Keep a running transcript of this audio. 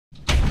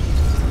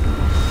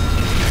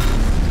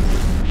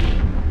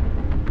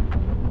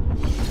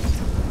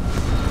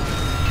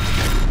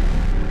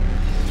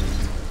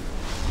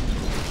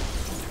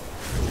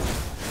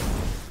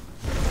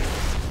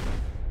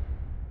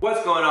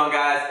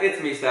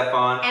it's me,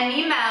 Stefan. And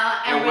me, Mel,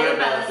 and we're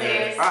the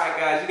Belzers. Alright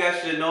guys, you guys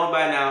should have known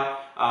by now,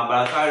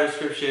 by the title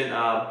description,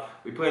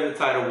 we put in the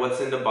title, what's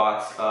in the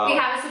box. We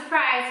have a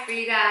surprise for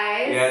you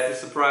guys. Yeah,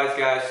 it's a surprise,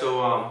 guys,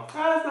 so, it's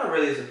not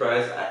really a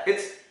surprise.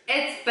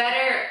 It's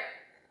better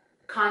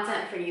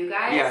content for you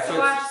guys so to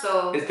watch,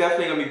 so... It's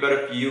definitely going to be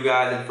better for you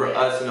guys and for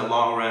us in the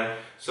long run.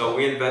 So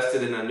we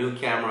invested in a new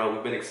camera.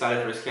 We've been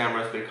excited for this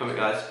camera. It's been coming,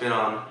 guys. It's been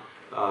on...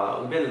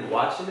 we've been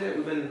watching it.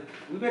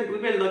 We've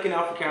been looking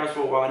out for cameras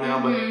for a while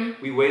now,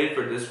 but we waited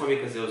for this one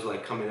because it was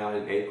like coming out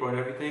in April and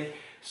everything.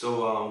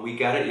 So we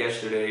got it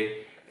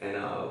yesterday, and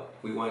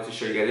we wanted to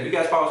show you guys. If you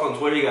guys follow us on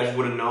Twitter, you guys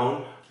would have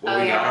known what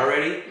we got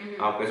already,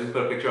 because we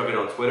put a picture of it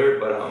on Twitter.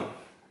 But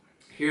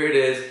here it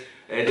is.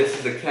 This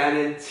is the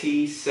Canon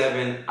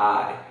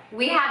T7i.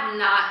 We have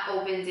not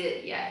opened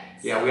it yet.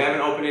 Yeah, we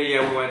haven't opened it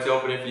yet. We wanted to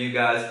open it for you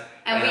guys.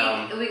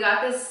 And we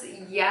got this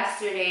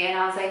yesterday, and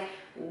I was like,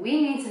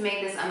 we need to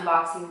make this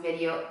unboxing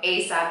video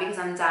ASAP because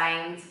I'm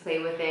dying to play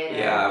with it.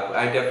 Yeah,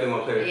 I definitely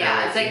want to play with it.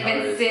 Yeah, it's like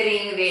been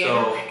sitting there.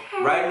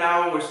 So right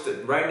now this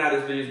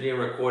video is being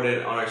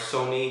recorded on our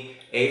Sony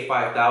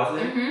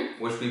A5000,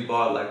 which we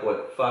bought like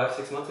what,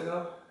 5 months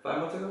ago? 5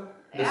 months ago?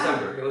 Yeah.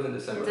 December. It was in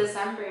December.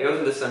 It was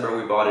in December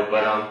we bought it,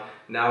 but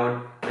now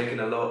we're making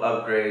a little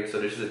upgrade. So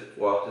this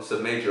is a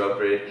major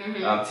upgrade.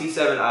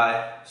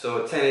 T7i,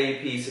 so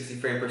 1080p, 60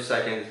 frames per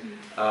second.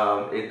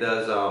 It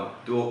does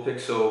dual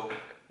pixel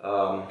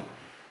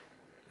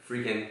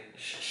freaking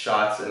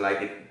shots, and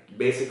like it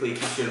basically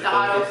keeps you in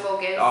focus.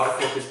 Autofocus. The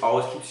autofocus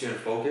always keeps you in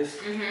focus.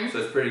 So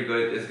it's pretty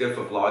good. It's good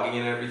for vlogging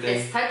and everything.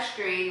 It's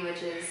touchscreen,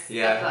 which is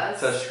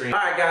touchscreen.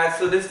 Alright guys,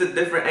 so this is a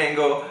different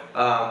angle.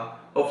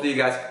 Hopefully you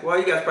guys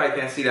probably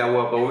can't see that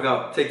well, but we're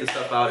gonna take the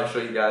stuff out and show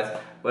you guys.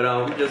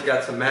 But we just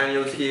got some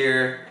manuals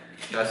here,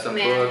 got some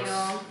books,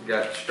 we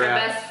got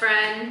straps. Our best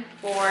friend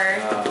for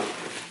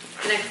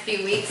the next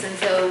few weeks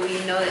until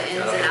we know the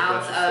ins and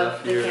outs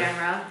of the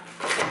camera.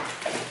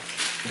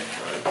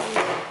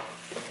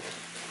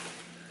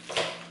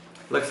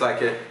 Looks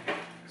like it.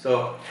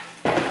 So,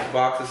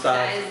 box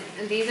aside.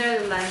 Guys, these are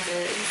the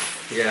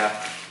lenses.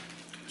 Yeah.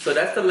 So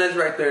that's the lens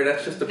right there.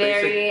 That's just the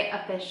very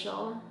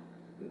official.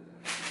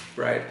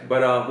 Right,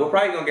 but we're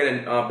probably gonna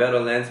get a better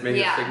lens,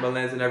 maybe a Sigma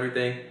lens and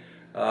everything,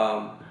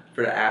 for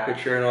the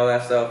aperture and all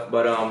that stuff.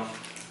 But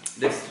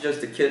this is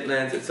just the kit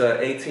lens. It's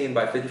a 18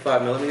 by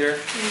 55 millimeter.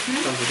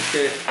 Comes with the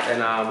kit,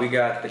 and we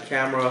got the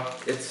camera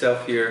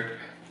itself here.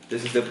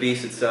 This is the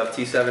beast itself,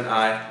 T7i.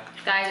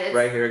 Guys, it's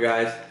right here,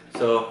 guys.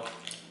 So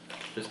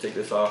just take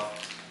this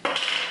off.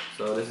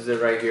 So this is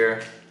it right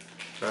here.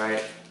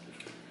 Right,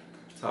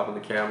 top of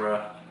the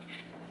camera.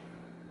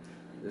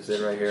 This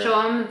is it right here.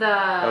 Show them the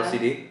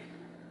LCD.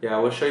 Yeah,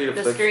 we'll show you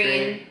the flip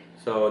screen.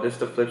 So this is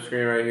the flip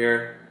screen right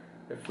here.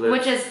 It flips.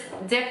 Which is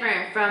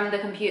different from the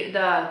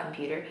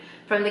computer,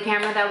 from the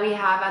camera that we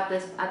have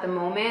at the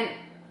moment.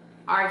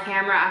 Our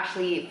camera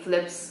actually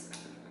flips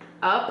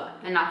up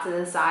and not to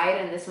the side,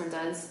 and this one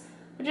does,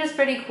 which is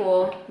pretty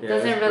cool. It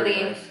doesn't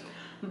really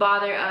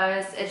bother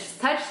us. It's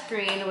touch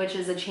screen, which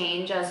is a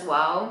change as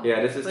well.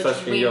 Yeah, this is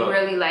touch screen. We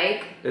really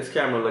like. This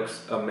camera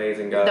looks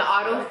amazing, guys. The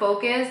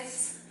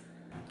autofocus,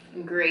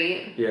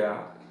 great.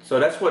 Yeah. So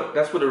that's what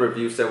the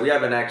review said. We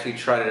haven't actually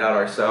tried it out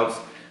ourselves.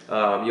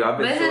 I've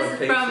been so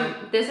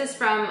impatient. This is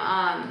from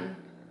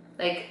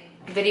like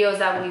videos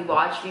that we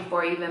watched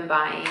before even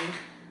buying.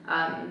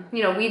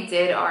 You know, we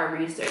did our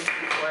research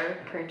before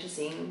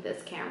purchasing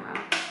this camera.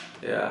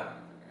 Yeah.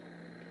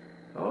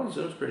 Oh, it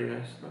zooms pretty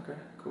nice. Okay,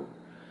 cool.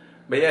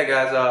 But yeah,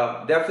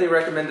 guys, definitely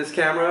recommend this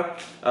camera.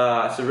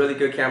 It's a really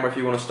good camera if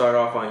you want to start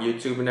off on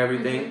YouTube and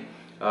everything.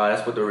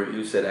 That's what the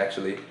review said,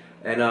 actually.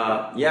 And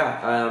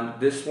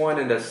this one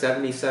and the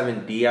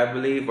 77D, I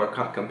believe, are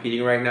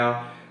competing right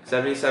now.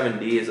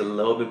 77D is a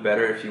little bit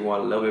better if you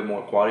want a little bit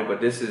more quality, but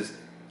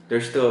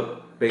they're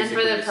still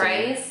basically and for the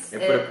price,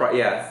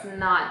 it's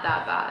not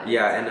that bad.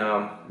 Yeah,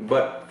 and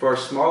but for a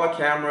smaller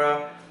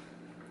camera,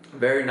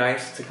 very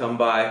nice to come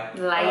by.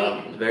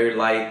 Light. Very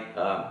light.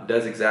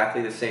 Does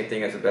exactly the same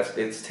thing as the best.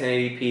 It's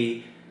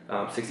 1080p,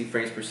 60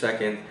 frames per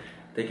second.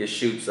 I think it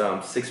shoots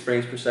 6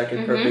 frames per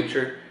second per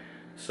picture.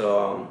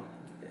 So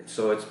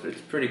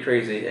it's pretty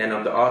crazy, and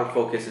the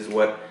autofocus is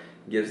what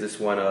gives this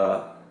one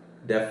a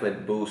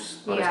definite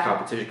boost on its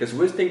competition. Because we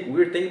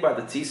were thinking about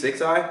the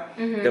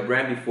T6i, the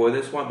brand before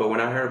this one, but when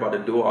I heard about the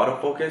dual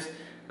autofocus,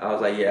 I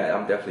was like, yeah,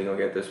 I'm definitely gonna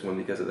get this one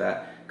because of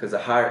that. Because the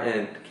higher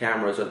end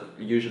cameras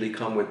usually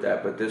come with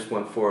that, but this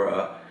one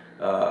for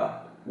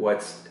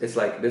it's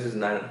like, this is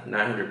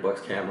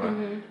 $900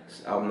 camera.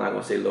 I'm not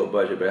gonna say low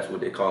budget, but that's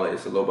what they call it.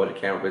 It's a low budget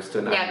camera, but it's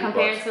still $900. Yeah,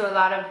 compared to a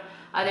lot of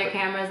other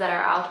cameras that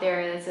are out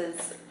there, this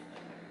is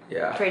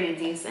pretty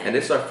decent. And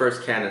this is our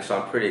first Canon, so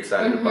I'm pretty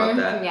excited about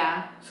that.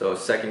 Yeah. So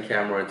second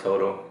camera in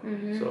total.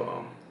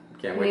 So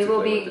can't wait. We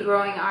will be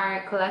growing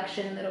our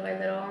collection little by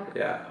little.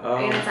 Yeah.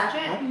 Are you gonna attach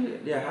it?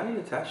 How do you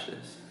attach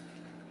this?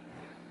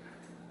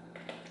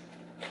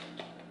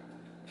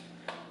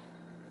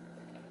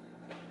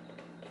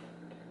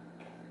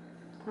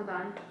 Hold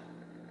on.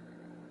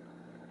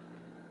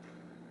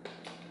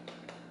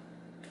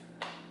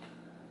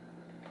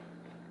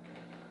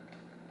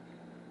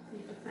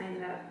 need to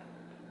find that.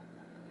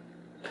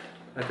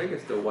 I think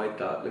it's the white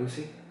dot. Let me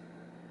see.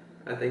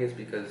 I think it's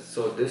because,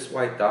 so this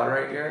white dot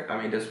right here,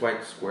 I mean this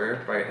white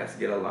square probably has to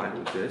get aligned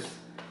with this.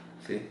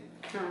 See?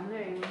 Oh,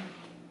 there you go.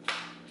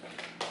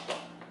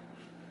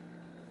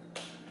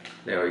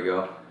 There we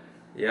go.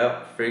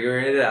 Yep,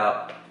 figuring it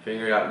out.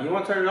 Figuring it out. You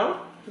want to turn it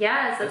on?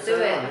 Yes, let's do it.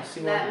 Let's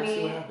see what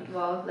happens.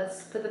 Well,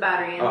 let's put the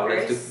battery in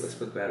first. Let's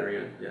put the battery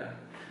in, yeah.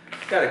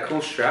 Got a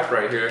cool strap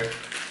right here. Let's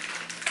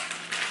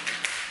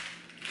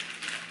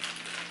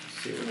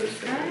see what this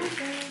thing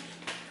is.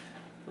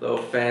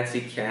 Little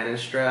fancy Canon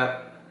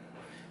strap.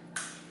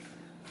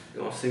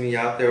 You gonna see me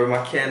out there with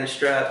my Canon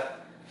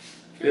strap?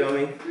 Feel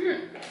me?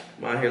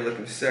 I'm out here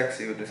looking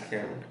sexy with this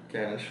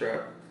Canon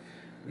strap.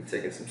 Be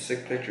taking some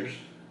sick pictures.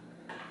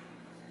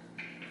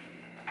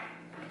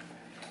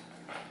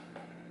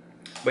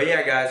 But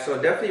yeah, guys,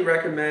 so definitely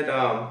recommend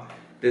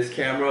this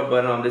camera.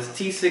 But this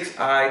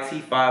T6i,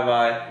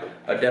 T5i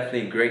are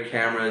definitely great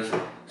cameras.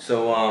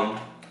 So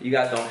you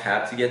guys don't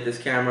have to get this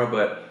camera,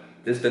 but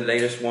this is the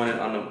latest one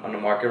on the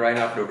market right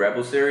now for the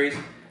Rebel series.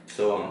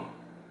 So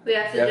we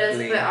have to just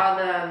put all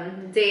the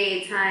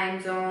day, time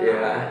zone,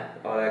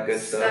 all that good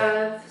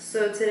stuff.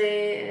 So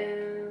today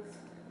is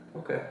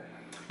okay.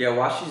 Yeah,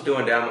 while she's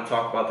doing that, I'm gonna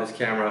talk about this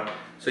camera.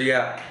 So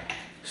yeah,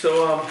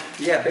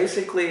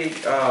 basically.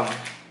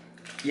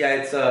 Yeah,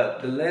 it's the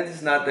lens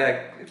is not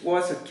that, well,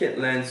 it's a kit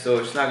lens, so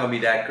it's not gonna be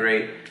that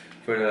great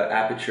for the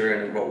aperture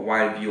and the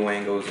wide view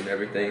angles and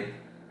everything.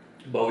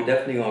 But we're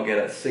definitely gonna get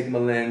a Sigma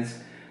lens,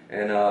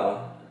 and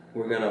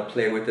we're gonna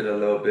play with it a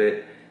little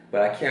bit.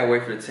 But I can't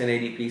wait for the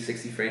 1080p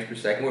 60 frames per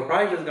second. We're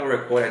probably just gonna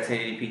record at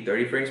 1080p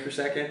 30 frames per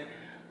second,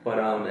 but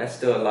that's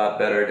still a lot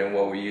better than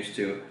what we're used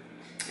to.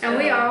 And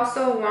we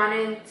also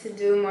wanted to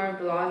do more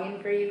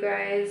vlogging for you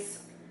guys,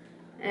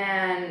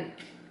 and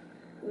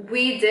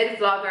we did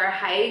vlog our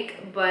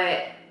hike,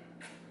 but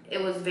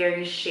it was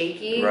very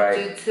shaky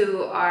due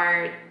to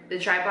the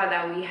tripod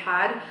that we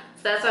had.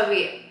 So that's why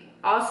we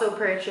also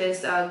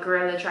purchased a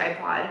Gorilla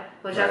tripod,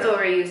 which that's what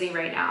we're using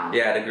right now.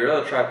 Yeah, the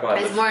Gorilla tripod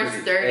is more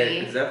sturdy.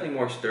 It's definitely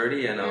more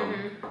sturdy and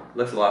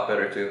looks a lot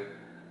better too.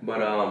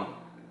 But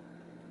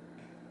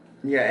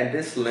yeah, and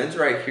this lens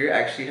right here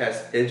actually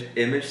has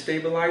image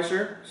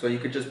stabilizer, so you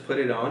could just put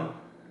it on,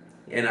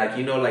 and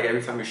like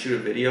every time you shoot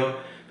a video,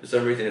 for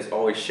some reason it's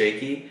always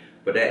shaky.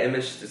 But that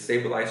image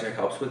stabilizer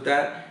helps with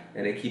that,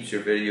 and it keeps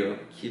your video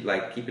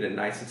keeping it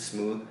nice and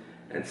smooth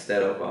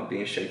instead of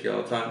being shaky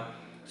all the time.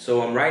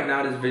 So right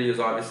now this video is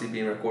obviously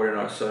being recorded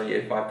on our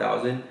Sony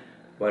a5000,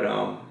 but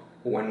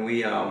when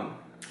we our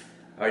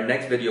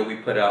next video we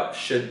put out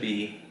should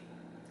be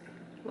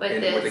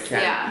with the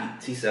Canon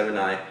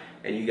T7i,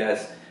 and you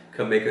guys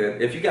can make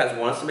if you guys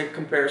want us to make a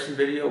comparison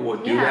video,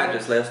 we'll do that.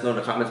 Just let us know in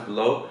the comments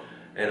below,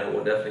 and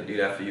we'll definitely do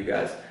that for you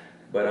guys.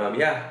 But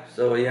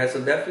so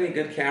definitely a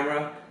good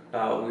camera.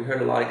 We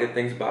heard a lot of good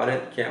things about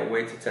it. Can't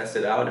wait to test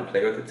it out and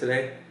play with it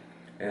today.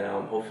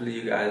 And hopefully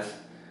you guys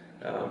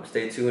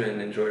stay tuned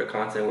and enjoy the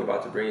content we're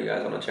about to bring you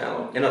guys on the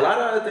channel. And a lot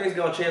of other things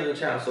gonna change on the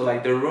channel. So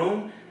like the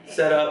room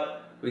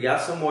setup, we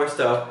got some more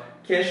stuff.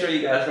 Can't show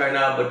you guys right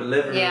now, but the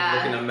living room is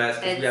looking a mess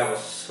because we have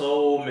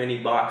so many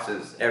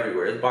boxes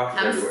everywhere. There's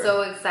boxes everywhere. I'm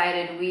so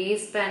excited. We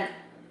spent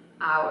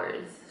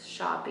hours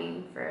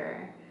shopping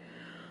for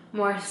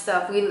more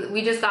stuff.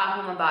 We just got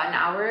home about an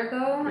hour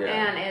ago,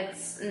 and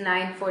it's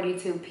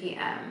 9:42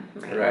 p.m.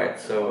 Right.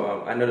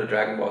 So I know the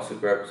Dragon Ball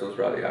Super episode is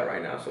probably out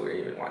right now, so we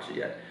didn't even watch it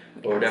yet.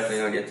 But we're definitely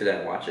gonna get to that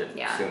and watch it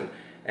soon.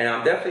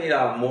 And definitely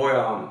more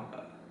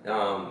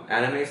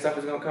anime stuff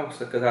is gonna come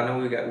because I know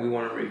we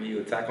want to review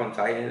Attack on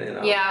Titan and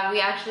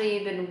we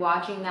actually been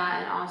watching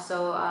that, and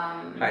also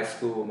High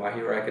School My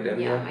Hero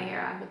Academia. Yeah, My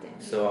Hero Academia.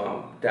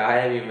 So I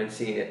haven't even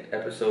seen it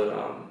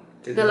episode.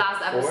 The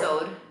last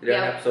episode. They're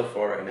on episode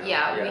 4 right now.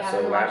 Yeah,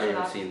 so I haven't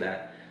even seen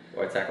that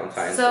or Attack on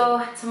Titan.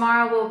 So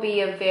tomorrow will be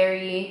a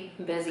very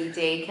busy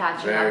day,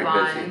 catching up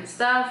on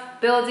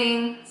stuff,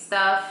 building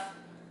stuff,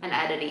 and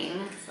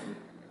editing. So.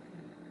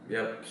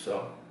 Yep.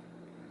 So.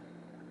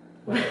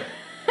 What?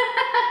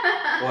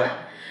 What?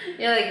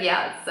 You're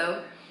like,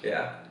 so.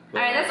 Yeah. All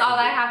right, that's all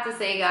I have to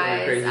say,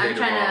 guys. I'm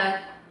trying to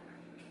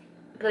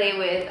play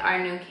with our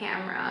new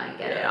camera and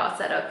get it all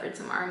set up for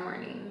tomorrow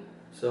morning.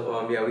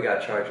 So we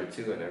got a charger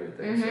too and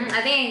everything. So.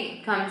 I think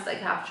it comes like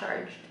half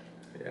charged.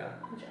 Yeah.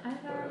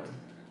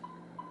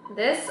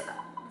 This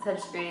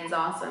touchscreen is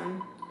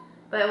awesome,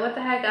 but what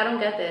the heck? I don't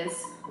get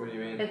this. What do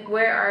you mean? Like,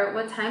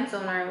 what time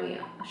zone are we?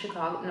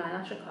 Chicago? No,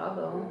 not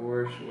Chicago.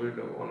 We're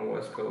on the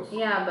West Coast.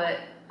 Yeah, but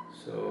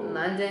so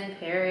London,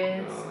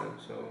 Paris.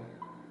 So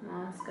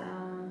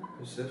Moscow.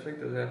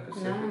 Pacific? Does that have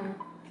Pacific? No.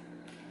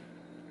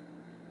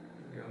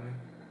 You got me?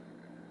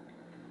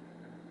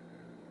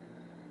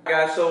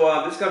 Guys,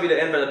 so this is gonna be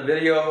the end of the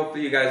video.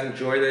 Hopefully you guys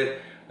enjoyed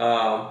it.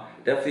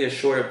 Definitely a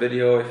shorter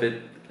video. If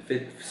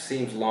it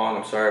seems long,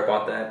 I'm sorry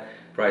about that.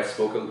 Probably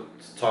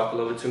talked a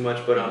little bit too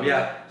much, but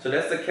so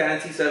that's the Canon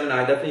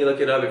T7i. Definitely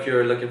look it up if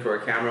you're looking for a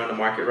camera on the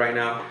market right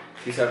now.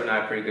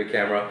 T7i, pretty good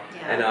camera.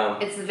 Yeah.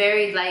 And it's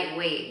very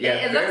lightweight.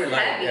 Yeah, it looks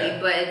heavy,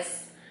 but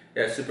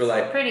Yeah, super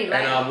light. Pretty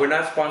light. And we're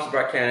not sponsored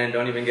by Canon.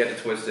 Don't even get it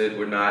twisted.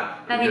 We're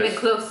not. Not even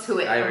close to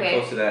it. Not even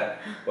close to that.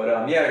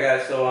 But yeah,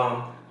 guys. So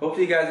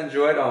hopefully you guys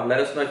enjoyed. Let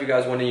us know if you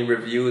guys want any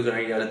reviews or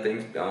any other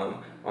things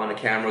on the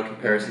camera,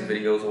 comparison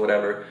videos or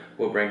whatever.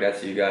 We'll bring that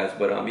to you guys.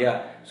 But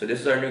yeah. So this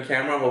is our new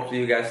camera. Hopefully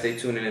you guys stay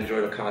tuned and enjoy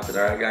the content.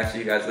 All right, guys. See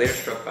you guys later.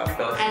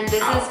 Struckbybelz. And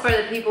this is for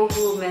the people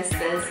who missed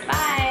this.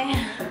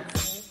 Bye.